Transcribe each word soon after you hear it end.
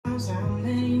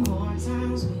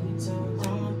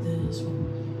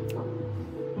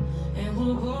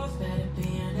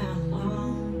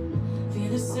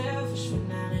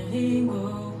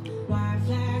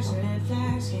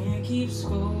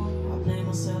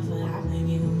I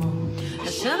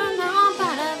should've known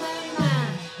better than that.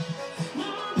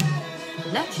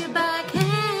 Let you back in.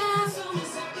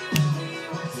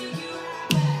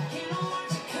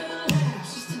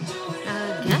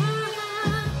 Again.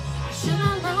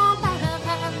 Should've known better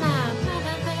than that,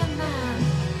 better than that.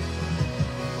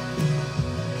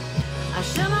 I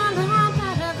should've known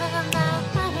better than that,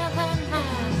 better than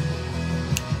that.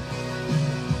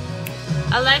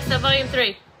 Alexa, volume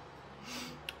 3.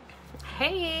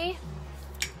 Hey.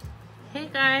 Hey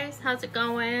guys, how's it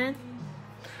going?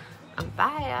 I'm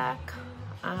back.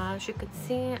 As you can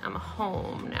see, I'm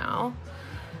home now.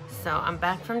 So I'm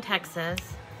back from Texas.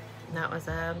 That was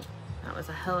a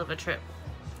hell of a trip.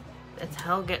 It's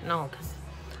hell getting old.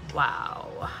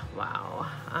 Wow.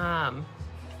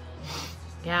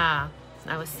 Yeah,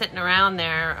 I was sitting around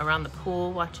there around the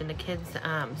pool watching the kids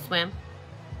swim.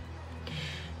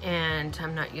 And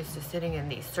I'm not used to sitting in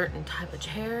these certain type of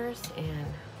chairs, and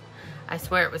I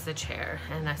swear it was the chair,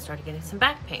 and I started getting some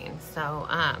back pain. So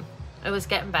it was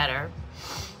getting better.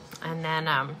 And then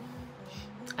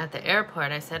at the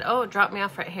airport I said, oh, drop me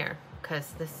off right here,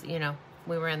 because this, you know,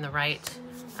 we were in the right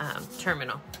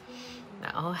terminal.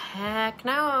 Oh heck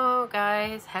no,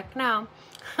 guys, heck no.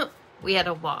 We had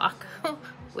to walk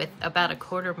with about a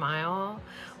quarter mile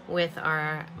with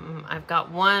our I've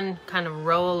got one kind of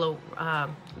roll of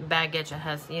baggage that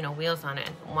has, you know, wheels on it.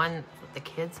 One, the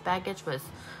kids' baggage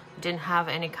didn't have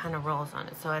any kind of rolls on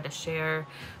it, so I had to share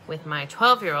with my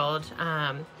 12-year-old.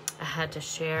 I had to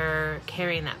share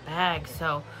carrying that bag.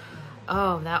 So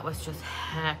oh, that was just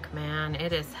heck, man.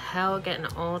 It is hell getting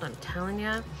old, I'm telling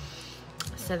you.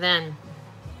 So then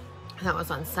that was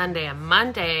on Sunday. And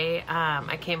Monday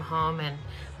I came home and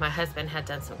my husband had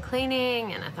done some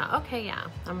cleaning, and I thought, okay, yeah,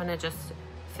 I'm gonna just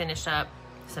finish up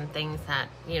some things that,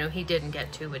 you know, he didn't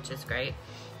get to, which is great.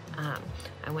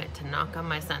 I went to knock on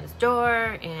my son's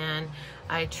door and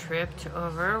I tripped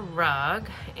over a rug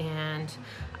and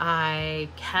I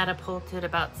catapulted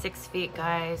about 6 feet,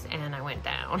 guys, and I went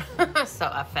down. So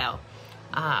I fell,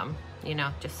 you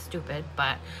know, just stupid,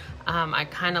 but I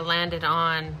kind of landed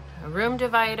on a room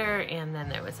divider, and then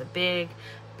there was a big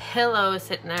pillow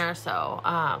sitting there. So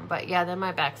but yeah, then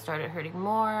my back started hurting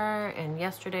more, and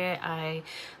yesterday I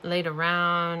laid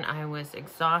around. I was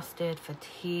exhausted,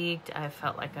 fatigued. I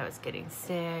felt like I was getting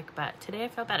sick, but today I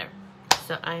feel better.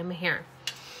 So I am here.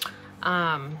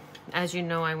 As you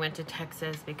know, I went to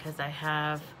Texas because I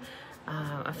have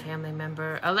a family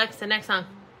member. Alexa, next song.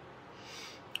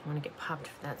 I want to get popped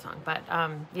for that song, but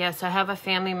yeah, so I have a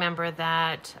family member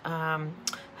that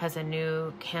has a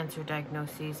new cancer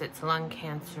diagnosis. It's lung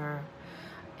cancer.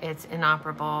 It's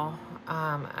inoperable.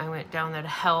 I went down there to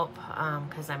help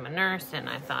because I'm a nurse, and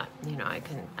I thought, you know, I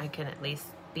can at least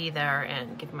be there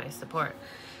and give my support,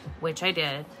 which I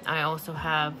did. I also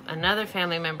have another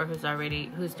family member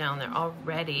who's down there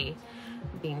already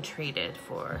being treated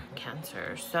for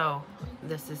cancer. So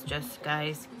this is just,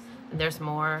 guys, there's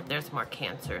more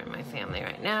cancer in my family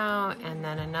right now. And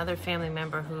then another family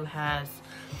member who has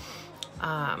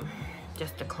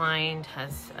just declined,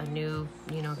 has a new,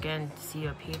 you know, again,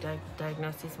 COP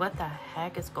diagnosis. What the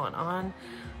heck is going on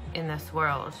in this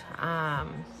world?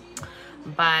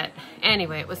 But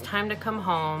anyway, it was time to come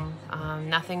home.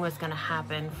 Nothing was going to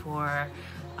happen for,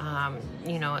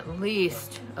 you know, at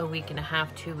least a week and a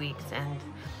half, 2 weeks. And,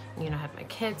 you know, I had my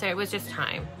kids there. It was just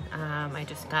time. I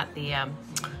just got the,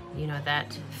 you know,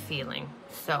 that feeling.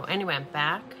 So anyway, I'm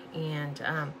back, and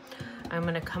I'm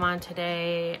going to come on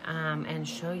today and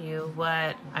show you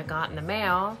what I got in the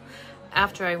mail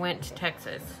after I went to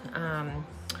Texas. And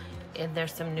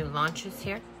there's some new launches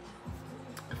here,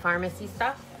 Farmasi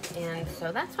stuff. And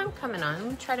so that's why I'm coming on. I'm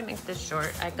gonna try to make this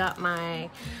short. I got my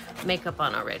makeup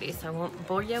on already, so I won't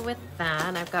bore you with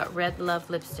that. I've got Red Love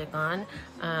lipstick on.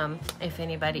 If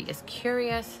anybody is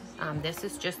curious, this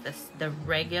is just the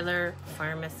regular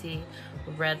Farmasi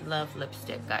Red Love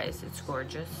lipstick, guys. It's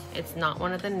gorgeous. It's not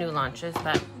one of the new launches,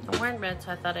 but I'm wearing red,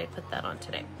 so I thought I'd put that on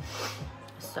today.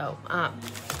 So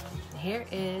here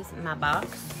is my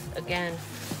box. Again,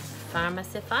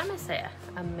 Farmasi.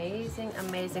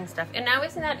 Amazing stuff. And now,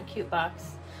 isn't that a cute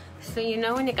box? So you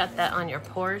know when you got that on your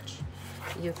porch,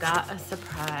 you got a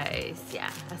surprise.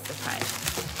 Yeah, a surprise.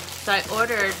 So I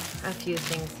ordered a few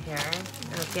things here.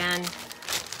 Again,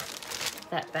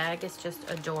 that bag is just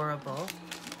adorable.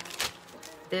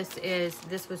 This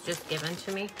was just given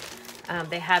to me.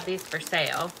 They have these for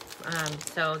sale.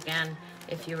 So again,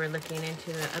 if you were looking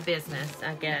into a business,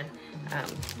 again,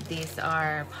 these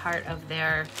are part of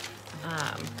their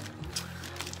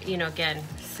you know, again,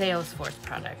 Salesforce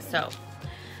products. So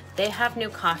they have new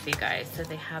coffee, guys. So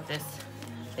they have this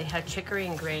They had chicory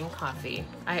and grain coffee.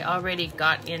 I already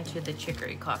got into the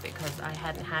chicory coffee because I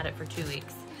hadn't had it for 2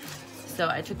 weeks. So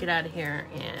I took it out of here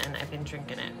and I've been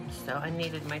drinking it. So I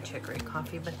needed my chicory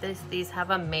coffee, but these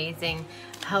have amazing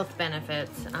health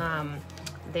benefits.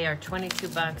 They are 22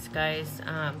 bucks, guys.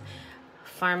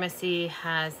 Farmasi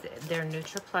has their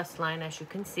Nutra Plus line, as you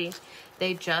can see.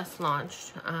 They just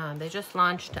launched.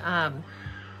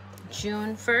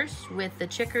 June 1st with the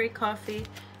chicory coffee.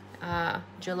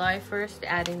 July 1st,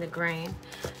 adding the grain.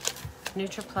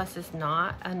 Nutra Plus is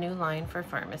not a new line for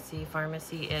Farmasi.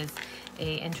 Farmasi is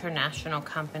a international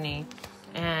company,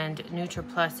 and Nutra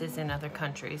Plus is in other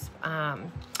countries.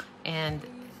 And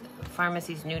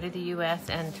Farmasi is new to the U.S.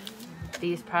 and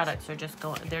these products are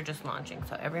they're just launching.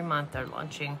 So every month they're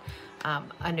launching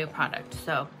a new product.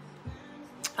 So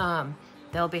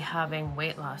they'll be having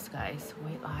weight loss, guys.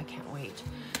 I can't wait.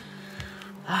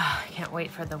 I can't wait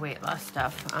for the weight loss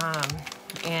stuff.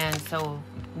 And so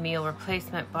meal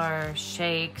replacement bars,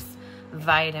 shakes,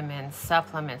 vitamins,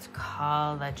 supplements,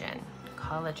 collagen.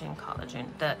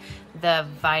 The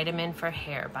vitamin for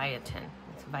hair, biotin.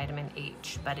 It's vitamin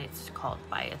H, but it's called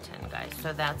biotin, guys.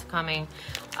 So that's coming.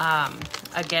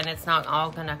 Again, it's not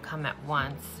all gonna come at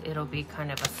once. It'll be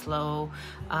kind of a slow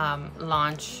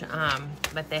launch,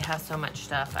 but they have so much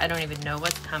stuff. I don't even know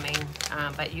what's coming,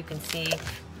 but you can see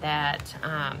that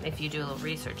if you do a little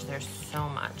research, there's so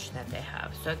much that they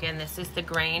have. So again, this is the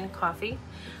grain coffee,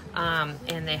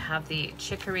 and they have the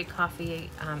chicory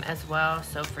coffee as well.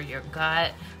 So for your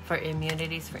gut, for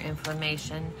immunities, for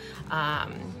inflammation,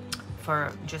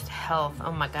 for just health.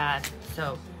 Oh my God.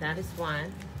 So that is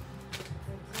one.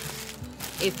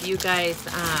 If you guys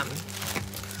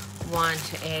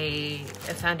want a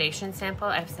foundation sample,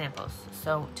 I have samples.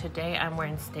 So today I'm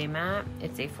wearing Stay Matte.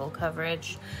 It's a full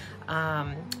coverage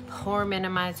pore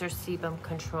minimizer, sebum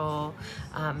control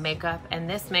makeup. And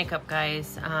this makeup,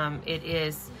 guys, it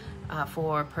is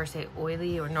for per se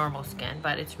oily or normal skin,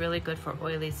 but it's really good for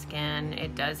oily skin.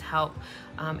 It does help.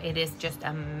 It is just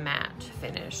a matte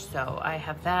finish. So I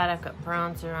have that. I've got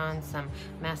bronzer on, some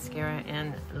mascara,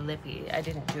 and lippy. I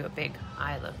didn't do a big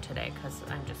eye look today because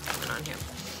I'm just coming on here.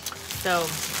 So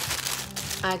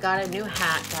I got a new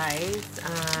hat, guys.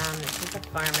 This is a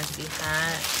Farmasi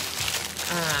hat.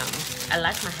 I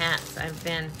like my hats. I've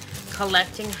been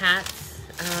collecting hats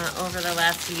over the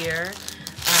last year,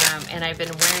 and I've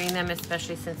been wearing them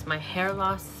especially since my hair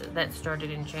loss that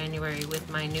started in January with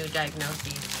my new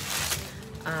diagnosis.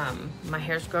 My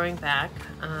hair's growing back.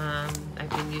 I've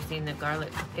been using the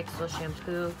Garlic Pixel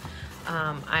shampoo.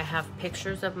 I have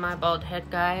pictures of my bald head,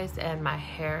 guys, and my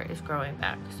hair is growing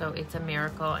back. So it's a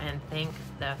miracle, and thank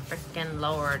the freaking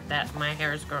Lord that my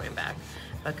hair is growing back,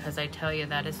 because I tell you,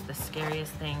 that is the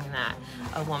scariest thing that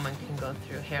a woman can go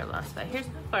through, hair loss. But here's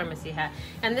my Farmasi hat,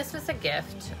 and this was a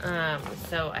gift.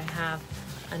 So I have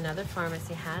another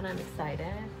Farmasi hat. I'm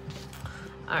excited.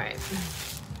 All right,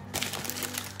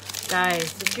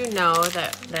 guys, did you know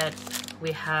that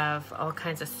we have all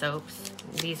kinds of soaps?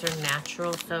 These are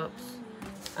natural soaps.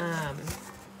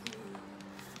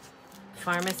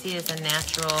 Farmasi is a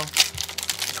natural,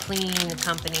 clean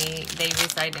company. They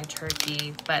reside in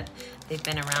Turkey, but they've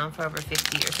been around for over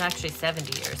 50 years, actually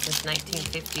 70 years, since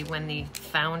 1950, when the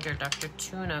founder, Dr.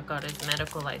 Tuna, got his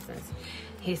medical license.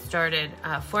 He started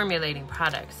formulating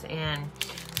products, and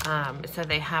so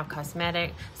they have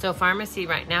cosmetic. So Farmasi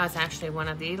right now is actually one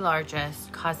of the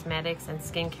largest cosmetics and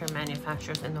skincare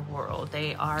manufacturers in the world.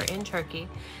 They are in Turkey.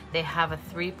 They have a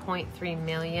 3.3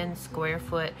 million square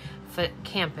foot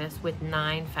campus with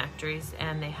 9 factories,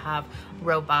 and they have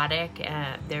robotic.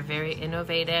 They're very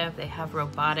innovative. They have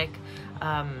robotic,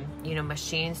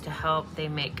 machines to help. They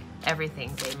make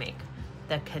everything. They make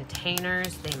the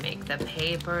containers. They make the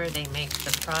paper. They make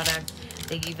the product.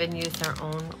 They even use their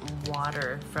own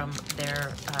water from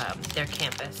their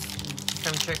campus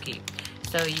from Turkey.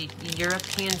 So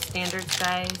European standards,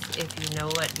 guys, if you know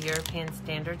what European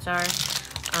standards are,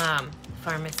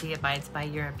 Farmasi abides by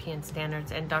European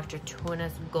standards, and Dr.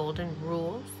 Tuna's golden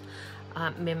rules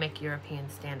mimic European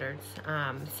standards.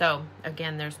 So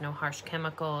again, there's no harsh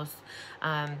chemicals,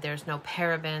 there's no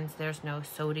parabens, there's no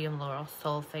sodium lauryl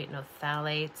sulfate, no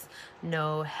phthalates,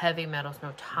 no heavy metals,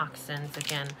 no toxins.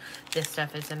 Again, this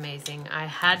stuff is amazing. I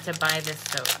had to buy this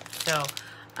soap. So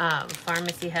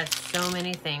Farmasi has so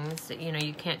many things.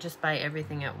 You can't just buy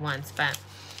everything at once, but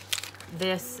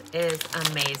this is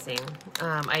amazing.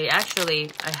 I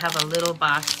have a little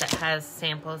box that has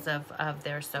samples of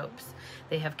their soaps.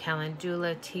 They have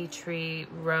calendula, tea tree,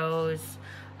 rose,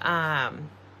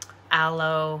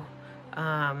 aloe,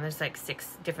 There's like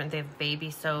 6 different, they have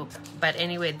baby soap. But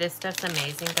anyway, this stuff's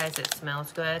amazing, guys. It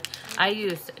smells good. I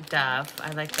use Dove.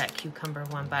 I like that cucumber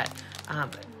one, but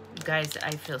guys,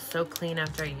 I feel so clean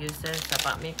after I use this. I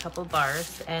bought me a couple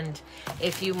bars, and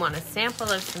if you want a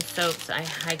sample of some soaps, I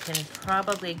can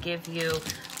probably give you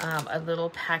a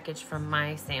little package from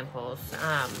my samples,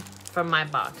 from my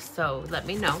box. So let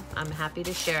me know. I'm happy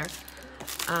to share.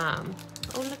 Oh,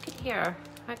 look at here.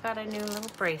 I got a new little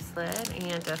bracelet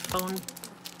and a phone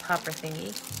popper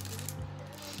thingy.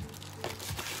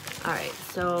 All right,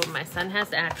 so my son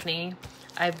has acne.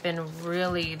 I've been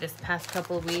really, this past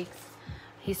couple of weeks,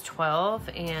 he's 12,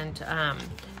 and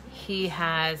he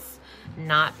has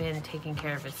not been taking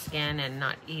care of his skin and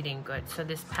not eating good. So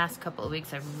this past couple of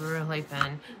weeks, I've really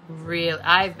been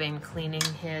I've been cleaning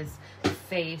his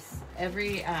face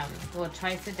every, well,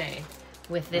 twice a day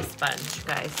with this sponge,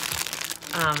 guys.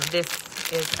 This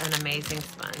is an amazing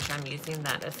sponge. I'm using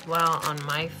that as well on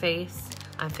my face.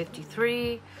 I'm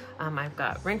 53. I've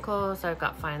got wrinkles. I've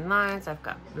got fine lines. I've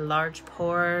got large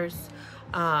pores.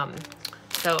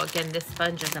 So again, this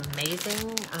sponge is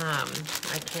amazing.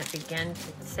 I can't begin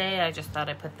to say. I just thought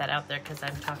I'd put that out there because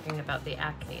I'm talking about the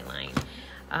acne line.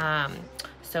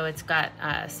 So it's got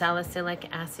salicylic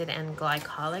acid and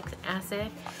glycolic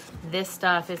acid. This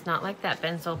stuff is not like that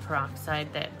benzoyl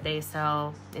peroxide that they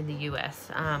sell in the US.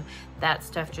 That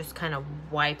stuff just kind of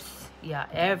wipes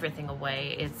everything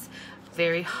away. It's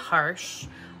very harsh.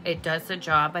 It does the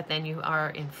job, but then you are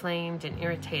inflamed and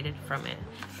irritated from it.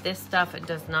 This stuff, it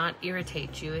does not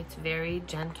irritate you. It's very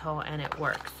gentle and it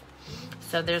works.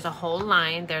 So there's a whole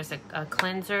line. There's a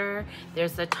cleanser,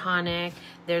 there's the tonic,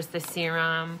 there's the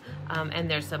serum,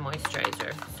 and there's the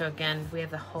moisturizer. So again, we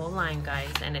have the whole line, guys,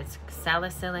 and it's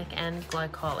salicylic and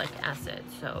glycolic acid.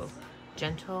 So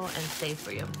gentle and safe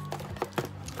for you.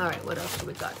 All right, what else do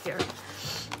we got here?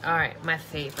 All right, my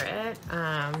favorite,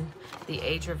 the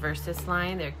Age Reverses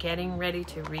line. They're getting ready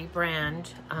to rebrand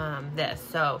this.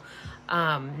 So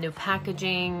new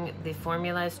packaging, the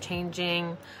formula is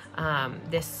changing.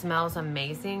 This smells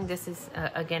amazing. This is,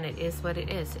 again, it is what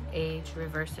it is, Age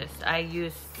Reverses. I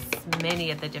use many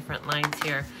of the different lines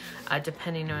here,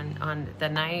 depending on the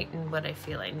night and what I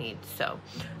feel I need. So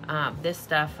this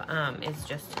stuff is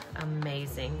just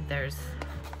amazing. There's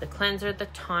the cleanser, the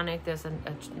tonic, there's a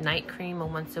night cream, a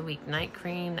once a week night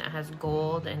cream that has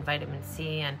gold and vitamin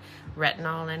C and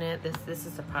retinol in it. This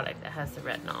is a product that has the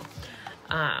retinol.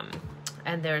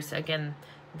 And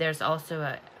there's also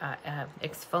a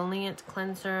exfoliant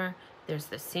cleanser, there's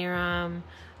the serum,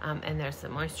 and there's the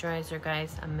moisturizer,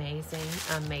 guys. Amazing,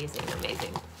 amazing,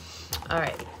 amazing. All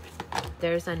right,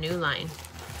 there's a new line.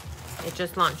 It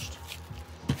just launched.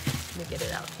 Let me get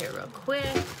it out here real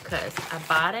quick because I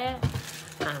bought it.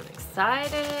 I'm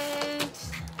excited.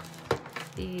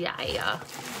 Yeah.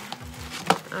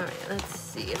 All right, let's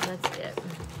see if that's it.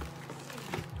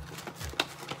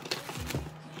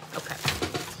 Okay.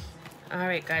 All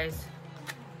right, guys.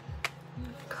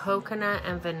 Coconut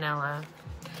and vanilla.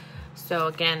 So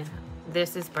again,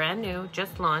 this is brand new,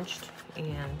 just launched,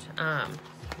 and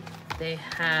they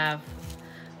have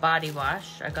body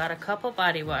wash. I got a couple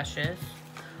body washes,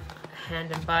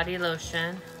 hand and body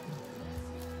lotion.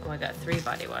 Oh, I got 3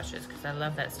 body washes because I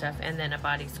love that stuff. And then a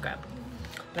body scrub.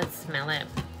 Let's smell it.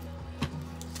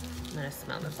 I'm going to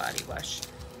smell the body wash.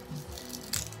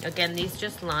 Again, these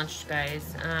just launched,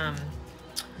 guys.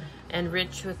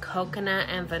 Enriched with coconut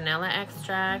and vanilla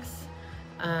extracts.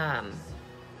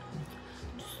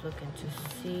 Just looking to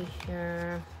see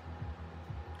here.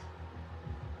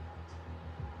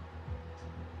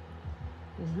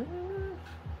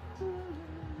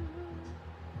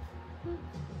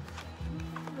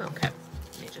 Okay,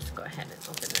 let me just go ahead and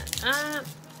open that up.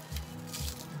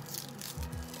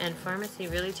 And Farmasi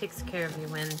really takes care of you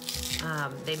when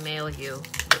they mail you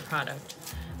the product.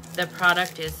 The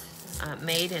product is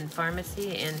made in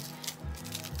Farmasi in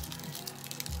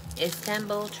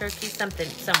Istanbul, Turkey,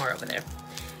 somewhere over there.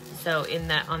 So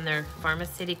on their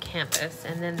Farmasi campus,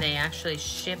 and then they actually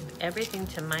ship everything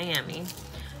to Miami,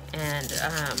 and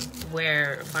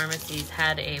where Farmasi's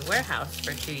had a warehouse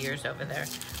for 2 years over there.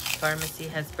 Farmasi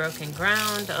has broken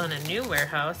ground on a new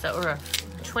warehouse, or a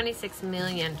 $26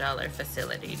 million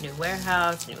facility. New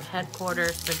warehouse, new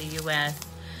headquarters for the U.S.,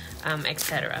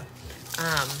 etc.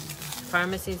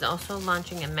 Farmasi is also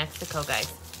launching in Mexico,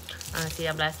 guys. Si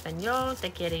habla español,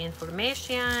 te quiere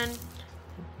information,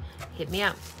 hit me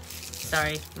up.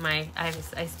 Sorry,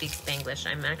 I speak Spanglish.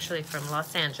 I'm actually from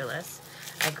Los Angeles.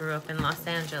 I grew up in Los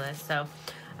Angeles, so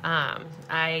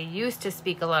I used to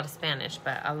speak a lot of Spanish,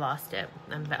 but I lost it.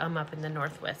 I'm up in the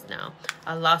Northwest now.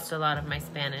 I lost a lot of my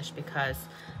Spanish because,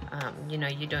 you know,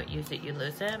 you don't use it, you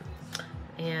lose it.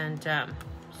 And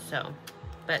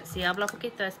but si hablo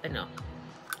poquito español.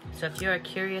 So if you're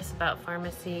curious about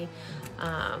Farmasi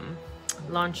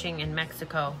launching in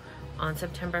Mexico on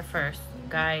September 1st,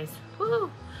 guys,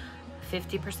 woo!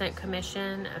 50%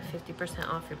 commission, 50%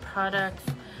 off your products,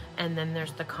 and then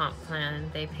there's the comp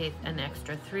plan. They pay an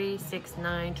extra 3, 6,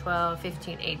 9, 12,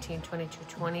 15, 18, 22,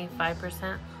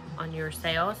 25% on your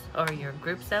sales or your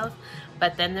group sales.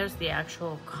 But then there's the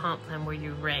actual comp plan where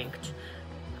you ranked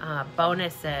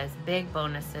bonuses, big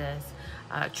bonuses,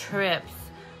 trips,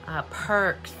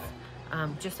 perks,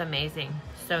 just amazing.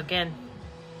 So again,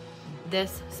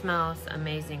 this smells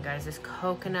amazing, guys. It's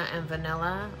coconut and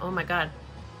vanilla. Oh my God.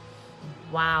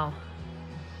 Wow.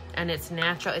 And it's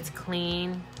natural, it's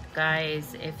clean.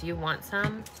 Guys, if you want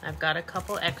some, I've got a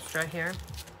couple extra here.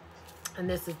 And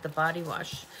this is the body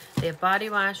wash. They have body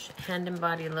wash, hand and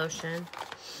body lotion,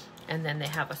 and then they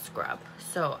have a scrub.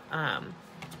 So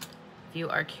if you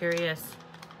are curious,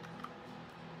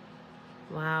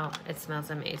 wow, it smells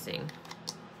amazing.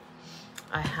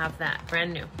 I have that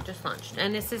brand new, just launched.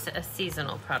 And this is a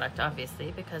seasonal product,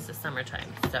 obviously, because it's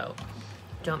summertime. So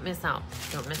don't miss out,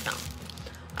 don't miss out.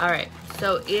 All right,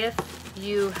 so if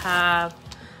you have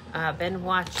been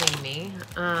watching me,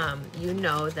 you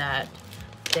know that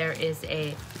there is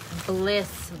a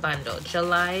Bliss bundle,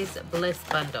 July's Bliss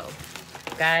bundle,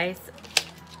 guys.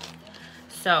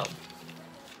 So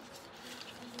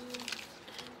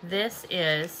this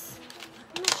is,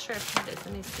 I'm not sure if it is,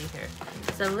 let me see here.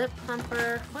 It's a lip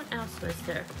plumper. What else was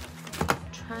there? I'm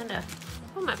trying to,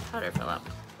 oh, my powder fell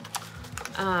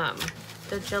out.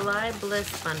 The July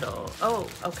Bliss bundle. Oh,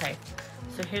 okay.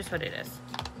 So here's what it is.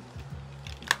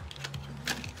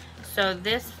 So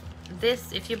this,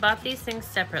 if you bought these things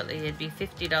separately, it'd be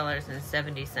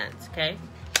 $50.70, okay?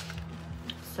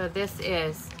 So this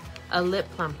is a lip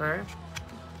plumper.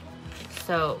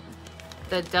 So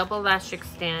the double lash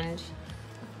extend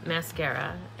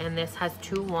mascara, and this has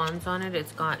 2 wands on it.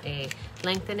 It's got a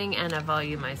lengthening and a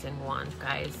volumizing wand,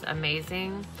 guys.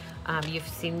 Amazing. You've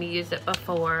seen me use it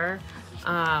before.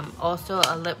 Also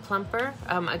a lip plumper.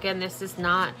 Again, this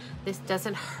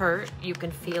doesn't hurt. You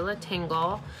can feel a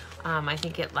tingle. I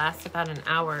think it lasts about an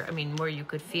hour. I mean, where you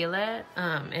could feel it.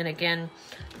 And again,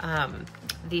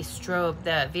 the strobe,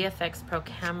 the VFX Pro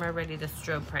Camera Ready to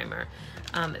Strobe Primer.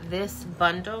 This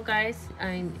bundle, guys,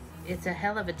 it's a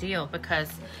hell of a deal,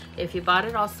 because if you bought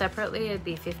it all separately, it'd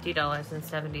be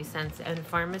 $50.70. And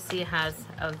Farmasi has,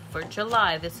 for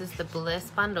July, this is the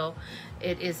Bliss bundle.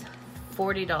 It is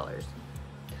 $40.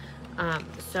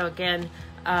 So again,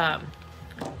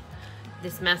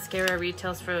 this mascara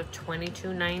retails for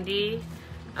 $22.90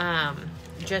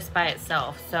 just by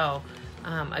itself. So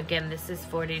again, this is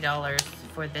 $40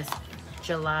 for this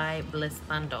July Bliss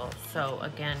bundle. So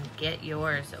again, get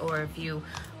yours, or if you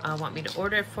want me to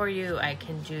order it for you, I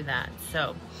can do that.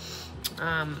 So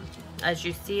as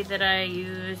you see that I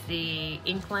use the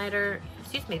ink liner,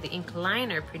 the ink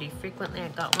liner pretty frequently. I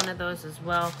got one of those as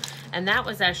well, and that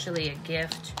was actually a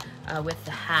gift with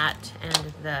the hat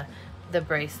and the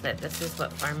bracelet. This is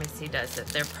what Farmasi does.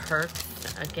 They're perks.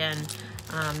 Again,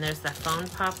 there's the phone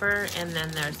popper, and then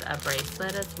there's a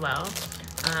bracelet as well.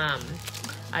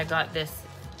 I got this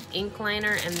ink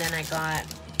liner, and then I got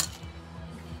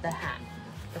the hat,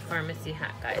 the Farmasi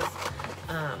hat, guys.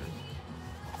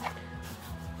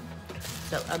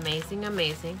 So amazing,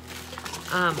 amazing.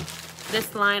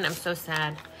 This line, I'm so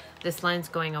sad. This line's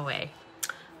going away.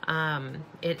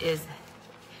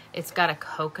 It's got a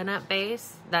coconut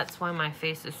base. That's why my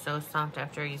face is so soft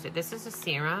after I use it. This is a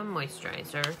serum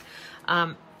moisturizer.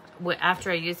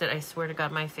 After I use it, I swear to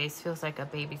God, my face feels like a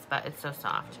baby's butt. It's so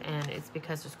soft, and it's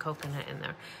because there's coconut in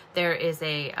there. There is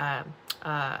a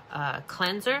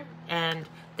cleanser and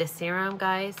the serum,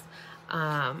 guys.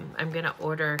 I'm gonna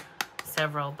order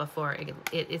several before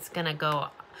it's gonna go.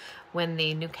 When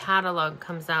the new catalog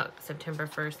comes out September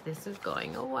 1st, this is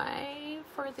going away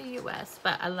for the US,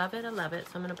 but I love it, I love it.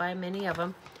 So I'm gonna buy many of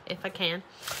them if I can.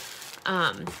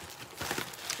 And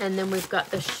then we've got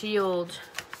the Shield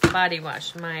body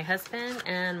wash. My husband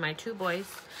and my 2 boys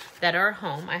that are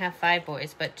home. I have 5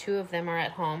 boys, but 2 of them are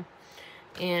at home.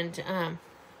 And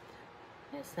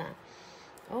what is that?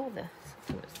 Oh,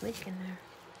 something was leaking there.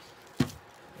 Let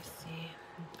me see.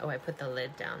 Oh, I put the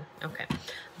lid down. Okay.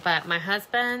 But my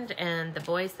husband and the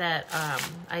boys that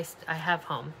I have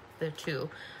home, the 2,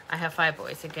 I have 5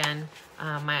 boys. Again,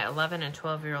 my 11 and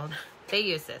 12-year-old, they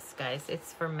use this, guys.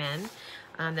 It's for men.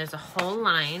 There's a whole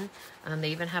line. They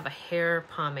even have a hair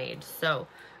pomade. So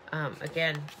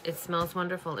Again, it smells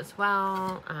wonderful as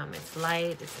well. It's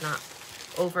light, it's not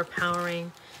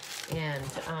overpowering, and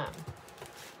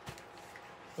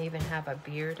they even have a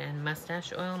beard and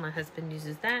mustache oil. My husband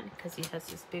uses that because he has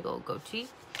this big old goatee.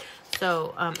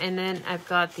 So, and then I've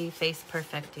got the face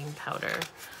perfecting powder.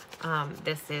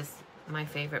 This is my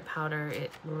favorite powder.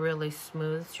 It really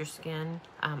smooths your skin.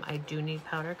 I do need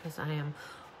powder because I am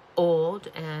old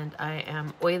and I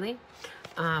am oily.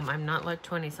 I'm not like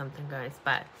 20 something, guys,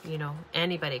 but you know,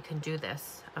 anybody can do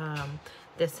this.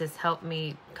 This has helped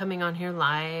me coming on here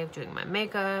live, doing my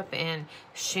makeup, and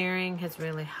sharing has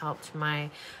really helped my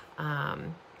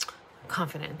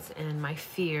confidence and my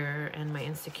fear and my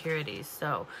insecurities.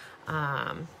 So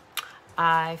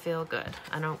I feel good.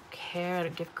 I don't care. I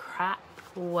don't give crap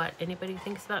what anybody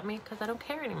thinks about me because I don't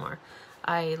care anymore.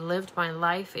 I lived my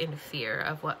life in fear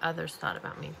of what others thought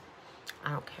about me.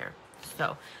 I don't care.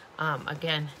 So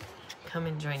again, come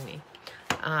and join me,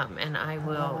 and I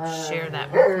will share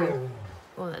that with you.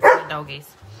 Oh, that's my doggies.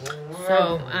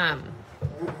 So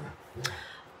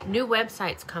new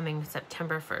website's coming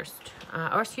September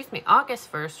 1st, or excuse me,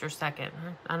 August 1st or 2nd.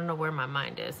 I don't know where my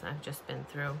mind is. I've just been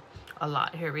through a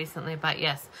lot here recently, but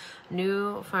yes,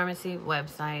 new Farmasi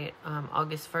website,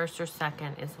 August 1st or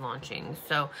 2nd is launching.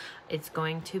 So it's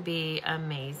going to be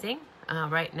amazing.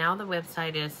 Right now the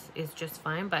website is just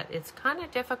fine, but it's kind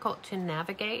of difficult to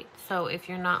navigate. So if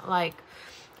you're not like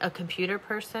a computer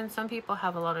person, some people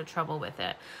have a lot of trouble with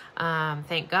it.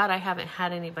 Thank God I haven't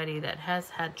had anybody that has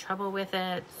had trouble with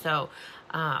it. So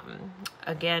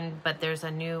again, but there's a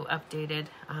new updated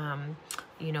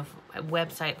you know,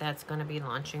 website that's going to be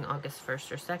launching August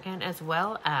 1st or 2nd, as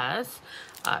well as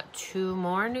two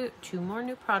more new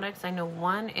products. I know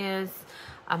one is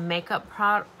a makeup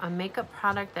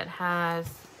product that has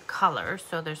color,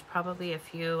 so there's probably a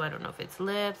few. I don't know if it's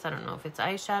lips, I don't know if it's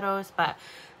eyeshadows, but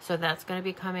so that's going to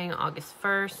be coming August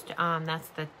 1st. That's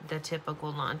the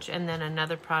typical launch. And then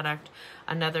another product,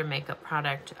 another makeup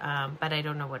product, but I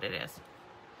don't know what it is.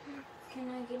 Can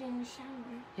I get in the shower?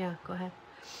 Yeah, go ahead.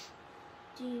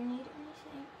 Do you need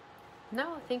anything?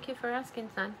 No, thank you for asking,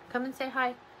 son. Come and say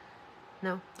hi.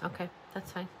 No? Okay,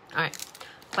 that's fine. All right.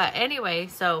 But anyway,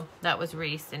 so that was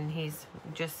Reese, and he's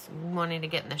just wanting to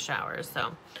get in the shower,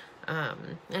 so,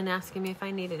 and asking me if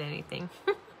I needed anything.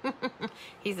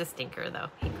 He's a stinker, though.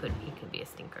 He could be a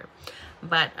stinker.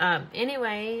 But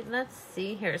anyway, let's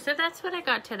see here. So that's what I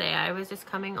got today. I was just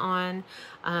coming on.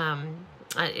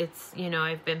 It's, you know,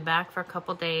 I've been back for a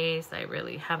couple days. I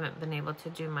really haven't been able to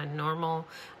do my normal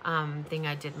thing.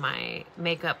 I did my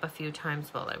makeup a few times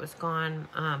while I was gone.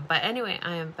 But anyway,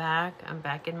 I am back. I'm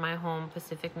back in my home,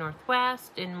 Pacific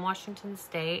Northwest in Washington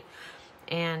State.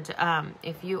 And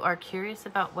if you are curious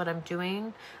about what I'm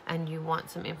doing and you want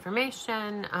some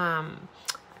information,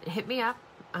 hit me up.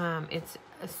 It's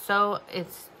so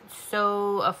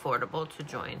affordable to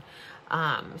join.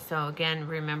 So again,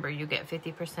 remember, you get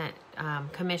 50%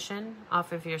 commission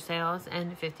off of your sales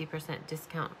and 50%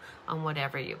 discount on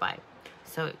whatever you buy.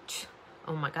 So,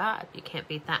 oh my God, you can't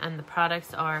beat that. And the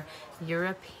products are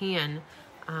European,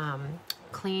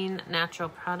 clean, natural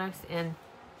products, and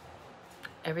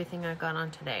everything I got on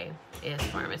today is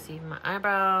Farmasi. My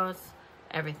eyebrows,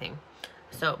 everything.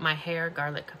 So my hair,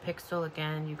 garlic capixul.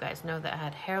 Again, you guys know that I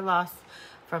had hair loss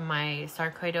from my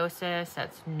sarcoidosis.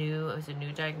 That's new. It was a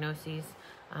new diagnosis.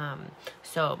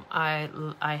 So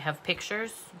I have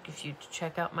pictures. If you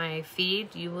check out my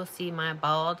feed, you will see my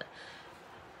bald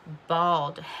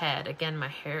head. Again, my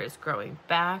hair is growing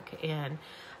back, and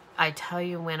I tell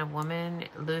you, when a woman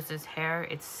loses hair,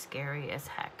 it's scary as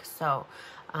heck. So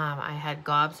I had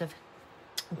gobs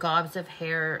of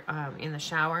hair in the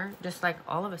shower. Just like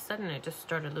all of a sudden I just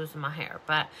started losing my hair,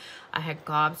 but I had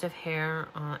gobs of hair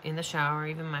in the shower.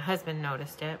 Even my husband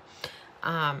noticed it.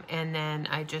 And then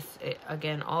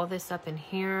again, all this up in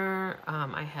here,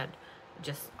 I had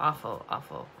just awful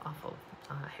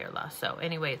hair loss. So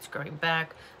anyway, it's growing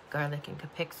back. Garlic and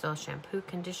capixul shampoo,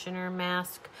 conditioner,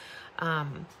 mask.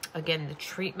 Again, the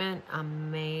treatment,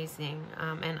 amazing.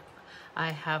 And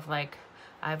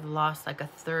I've lost like a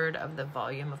third of the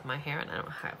volume of my hair, and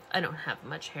I don't have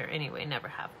much hair anyway, never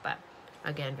have, but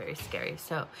again, very scary.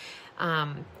 So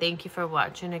thank you for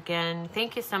watching again.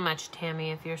 Thank you so much,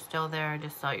 Tammy, if you're still there. I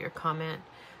just saw your comment.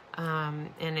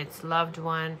 And it's loved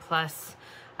one, plus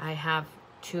I have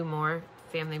 2 more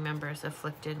family members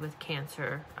afflicted with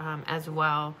cancer as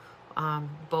well.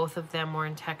 Both of them were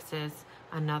in Texas,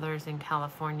 another's in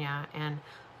California, and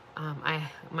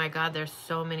my God, there's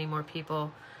so many more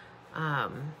people.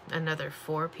 Another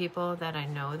 4 people that I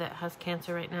know that has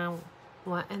cancer right now.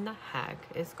 What in the heck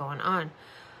is going on?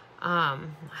 I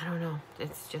don't know.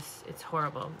 It's just, it's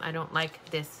horrible. I don't like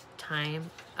this time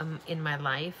in my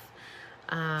life.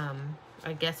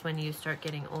 I guess when you start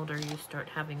getting older, you start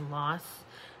having loss,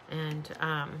 and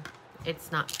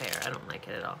it's not fair. I don't like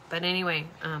it at all. But anyway,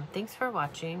 thanks for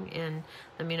watching, and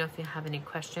let me know if you have any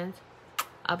questions.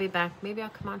 I'll be back. Maybe I'll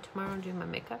come on tomorrow and do my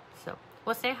makeup. So,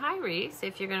 well, say hi, Reese.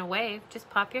 If you're going to wave, just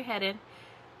pop your head in.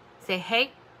 Say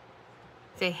hey.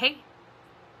 Say hey.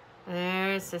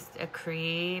 There's just a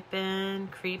creeping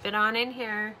on in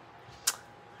here.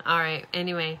 All right.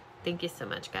 Anyway, thank you so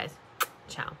much, guys.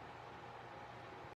 Ciao.